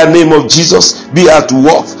in the name of Jesus. Be at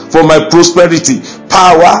work for my prosperity.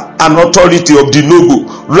 Power and authority of the noble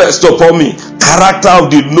rest upon me. Character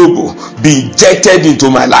of the noble be injected into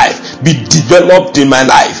my life, be developed in my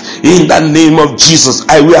life in the name of Jesus.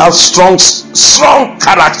 I will have strong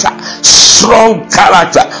character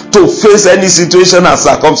to face any situation and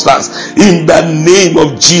circumstance in the name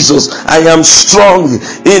of Jesus. I am strong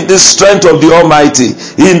in the strength of the Almighty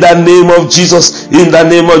in the name of Jesus. In the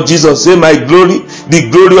name of Jesus. Say, my glory, the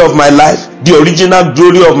glory of my life, the original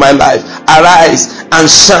glory of my life, arise and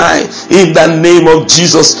shine in the name of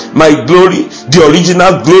Jesus. My glory, the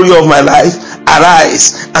original glory of my life,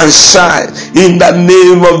 arise and shine in the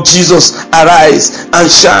name of Jesus. Arise and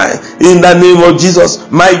shine in the name of Jesus.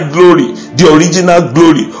 My glory, the original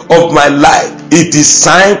glory of my life, it is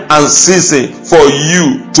time and season for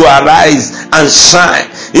you to arise and shine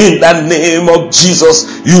in the name of Jesus.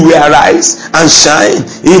 You will arise and shine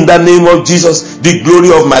in the name of Jesus. The glory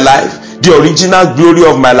of my life, the original glory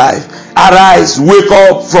of my life, arise, wake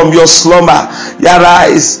up from your slumber.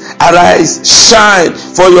 Arise, shine,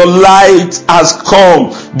 for your light has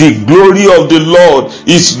come. The glory of the Lord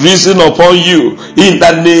is risen upon you in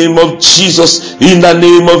the name of Jesus. In the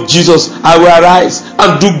name of Jesus, I will arise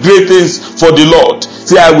and do great things for the Lord.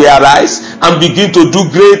 Say, I will arise and begin to do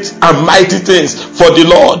great and mighty things for the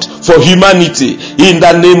Lord, for humanity. In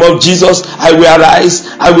the name of Jesus, I will arise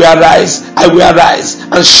and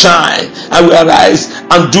shine. I will arise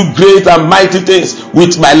and do great and mighty things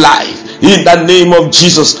with my life. In the name of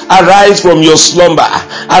Jesus, arise from your slumber.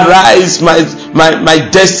 Arise, my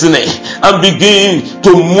destiny, and begin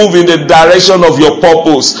to move in the direction of your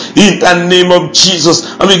purpose. In the name of Jesus,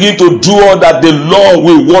 and begin to do all that the Lord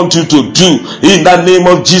will want you to do. In the name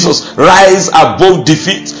of Jesus, rise above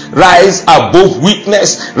defeat, rise above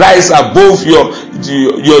weakness, rise above your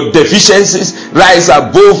deficiencies, rise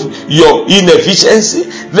above your inefficiency,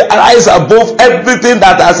 rise above everything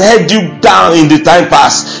that has held you down in the time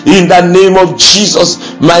past. In the name of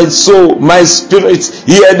Jesus, my soul, my spirit,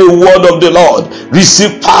 hear the word of the Lord.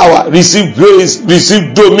 Receive power, receive grace,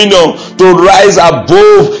 receive dominion to rise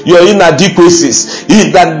above your inadequacies.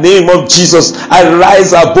 In the name of Jesus, I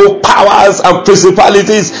rise above powers and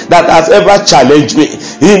principalities that has ever challenged me.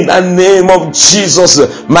 In the name of Jesus,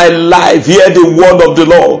 my life, hear the word of the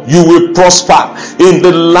Lord. You will prosper in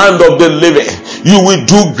the land of the living. You will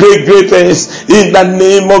do great things in the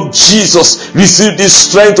name of Jesus. Receive the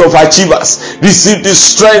strength of achievers. Receive the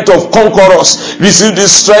strength of conquerors. Receive the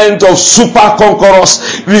strength of super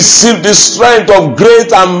conquerors. Receive the strength of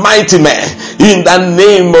great and mighty men. In the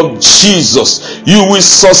name of Jesus, you will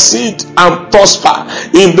succeed and prosper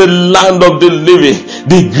in the land of the living.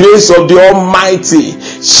 The grace of the Almighty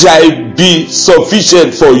shall be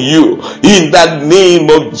sufficient for you. In the name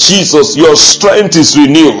of Jesus, your strength is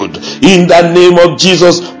renewed. In the name of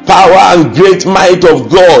Jesus, power and great might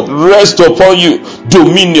of God rest upon you.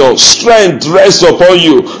 Dominion, strength rest upon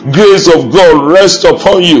you. Grace of God rest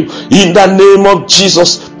upon you. In the name of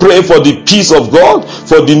Jesus, pray for the peace of God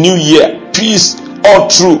for the new year. Peace all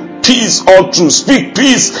through. Peace all through. Speak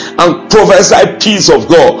peace and prophesy peace of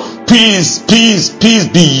God. Peace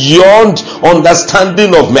beyond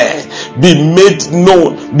understanding of man. Be made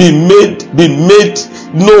known. Be made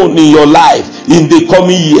known in your life in the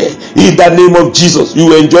coming year. In the name of Jesus, you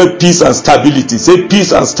will enjoy peace and stability. Say,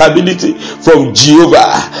 peace and stability from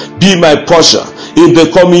Jehovah be my portion in the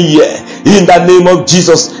coming year. In the name of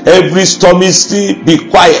Jesus, every stormy sea be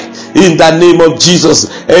quiet. In the name of Jesus,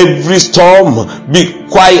 every storm be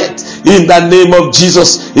quiet. In the name of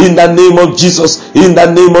Jesus, in the name of Jesus, in the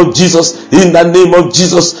name of Jesus, in the name of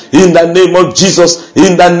Jesus, in the name of Jesus,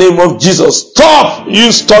 in the name of Jesus. Stop,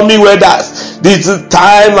 you stormy weathers. This is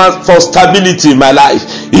time for stability in my life.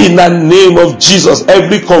 In the name of Jesus,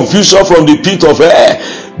 every confusion from the pit of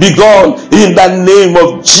hell be gone in the name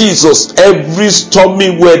of Jesus. Every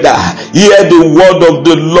stormy weather, hear the word of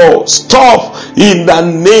the Lord. Stop in the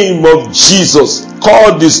name of Jesus.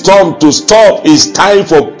 Call the storm to stop. It's time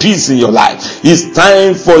for peace in your life. It's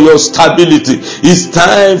time for your stability. It's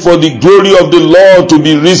time for the glory of the Lord to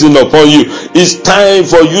be risen upon you. It's time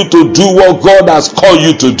for you to do what God has called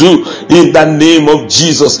you to do. In the name of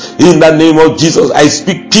Jesus. In the name of Jesus, I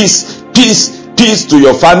speak peace. Peace to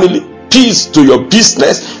your family. Peace to your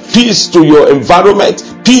business, peace to your environment,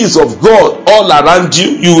 peace of God all around you.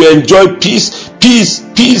 You will enjoy peace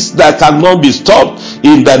that cannot be stopped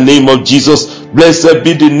in the name of Jesus. Blessed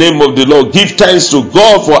be the name of the Lord. Give thanks to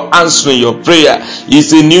God for answering your prayer.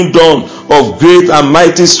 It's a new dawn of great and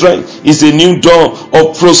mighty strength. It's a new dawn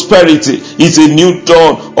of prosperity. It's a new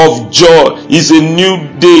dawn of joy. It's a new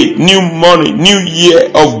day, new morning, new year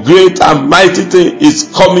of great and mighty thing is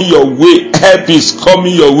coming your way. Help is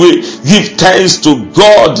coming your way. Give thanks to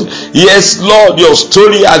God. Yes, Lord, your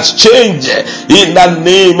story has changed. In the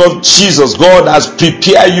name of Jesus, God has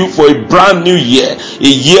prepared you for a brand new year, a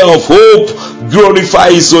year of hope.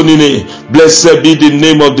 Glorify his holy name. Blessed be the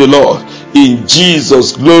name of the Lord. In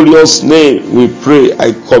Jesus' glorious name we pray.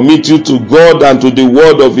 I commit you to God and to the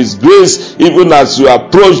word of his grace, even as you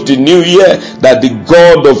approach the new year, that the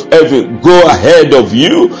God of heaven go ahead of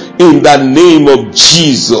you in the name of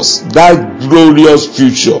Jesus. That glorious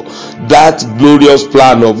future, that glorious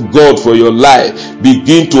plan of God for your life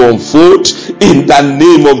begin to unfold in the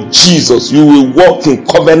name of Jesus. You will walk in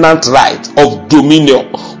covenant right of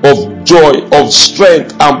dominion, of joy, of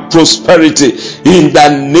strength and prosperity in the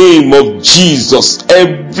name of Jesus.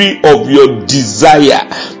 Every of your desire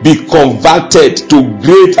be converted to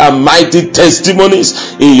great and mighty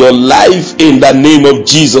testimonies in your life in the name of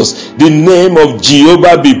Jesus. The name of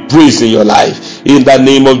Jehovah be praised in your life in the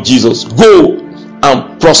name of Jesus. Go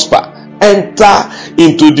and prosper. Enter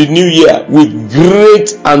into the new year with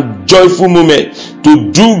great and joyful moment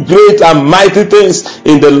to do great and mighty things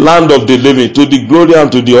in the land of the living, to the glory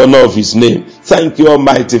and to the honor of his name. Thank you,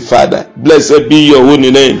 Almighty Father. Blessed be your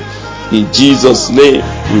holy name. In Jesus' name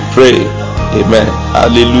we pray. Amen.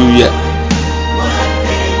 Hallelujah.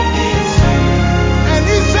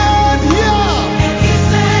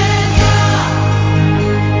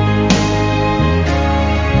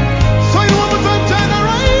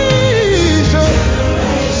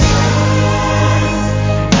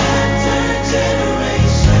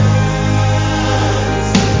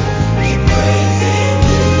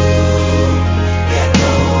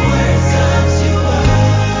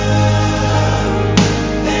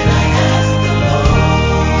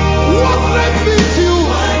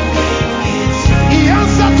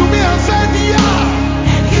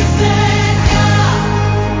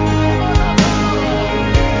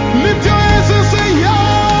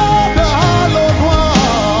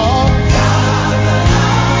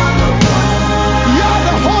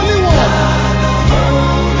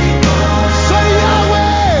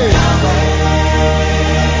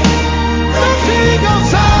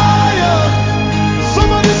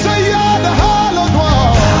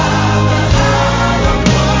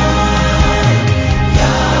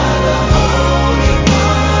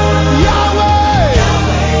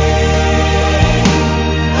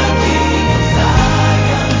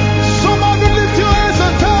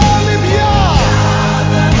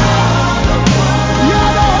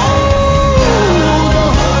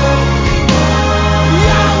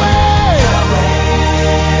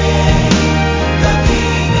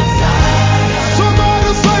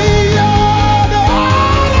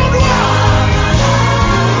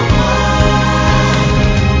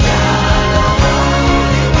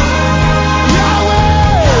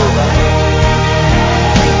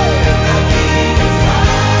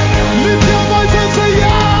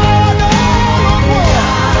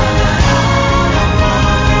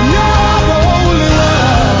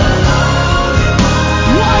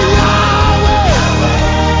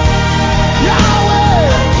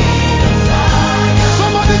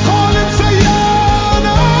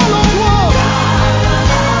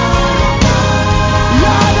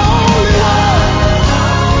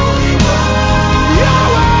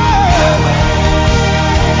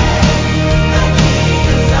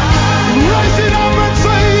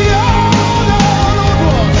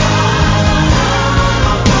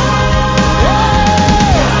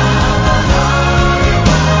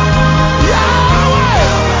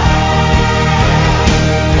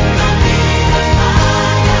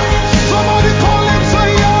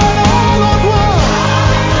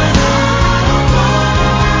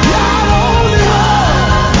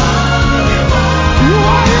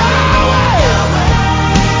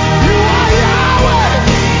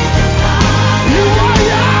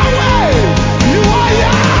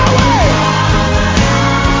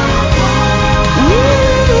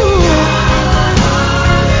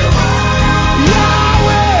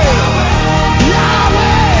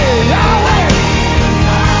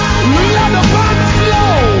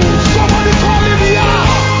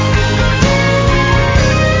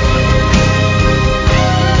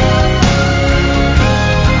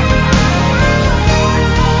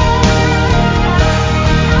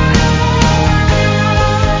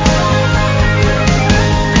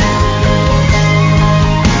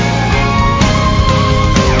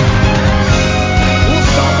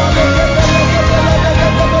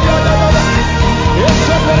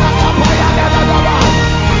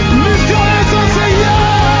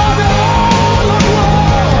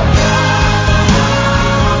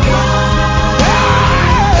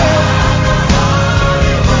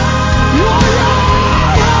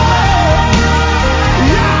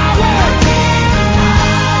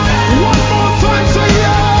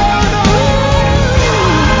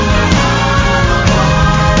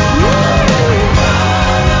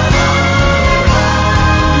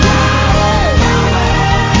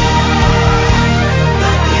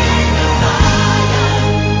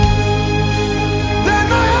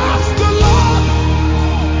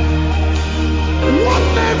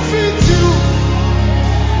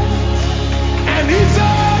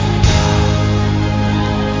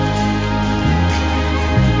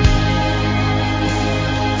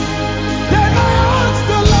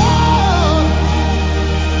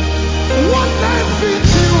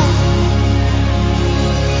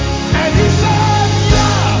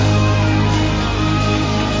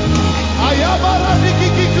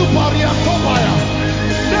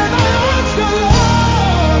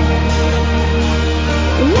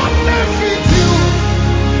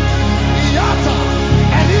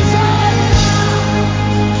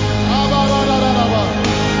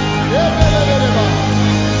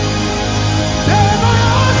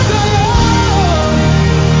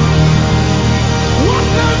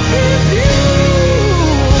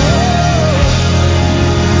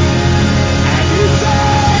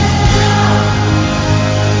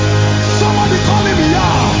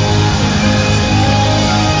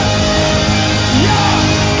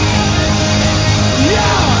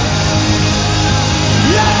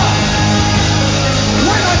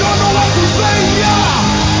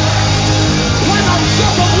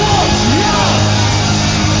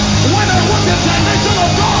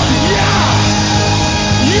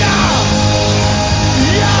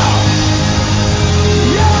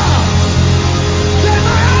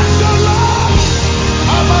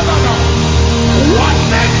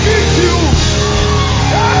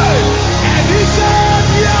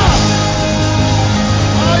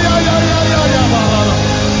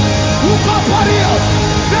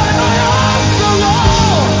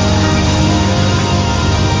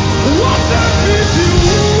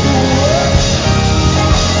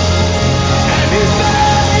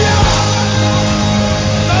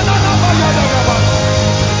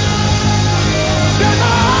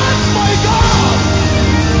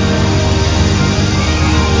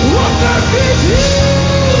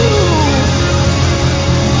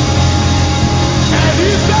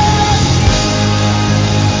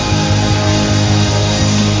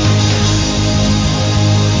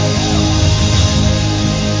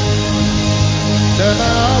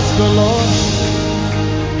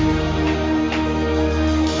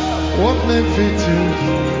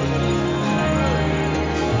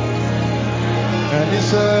 And he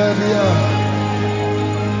said, yeah.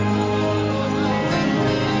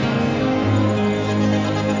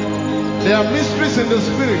 There are mysteries in the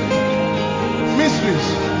spirit. Mysteries.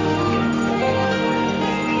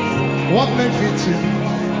 What name fits you?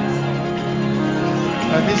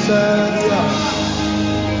 And he said,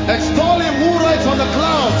 yeah. Extol him who rides on the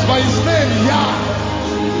clouds by his name, Yah.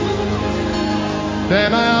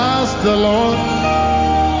 Then I asked the Lord,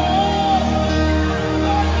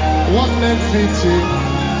 what name fits you?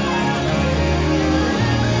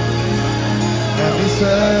 And he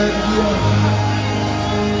said,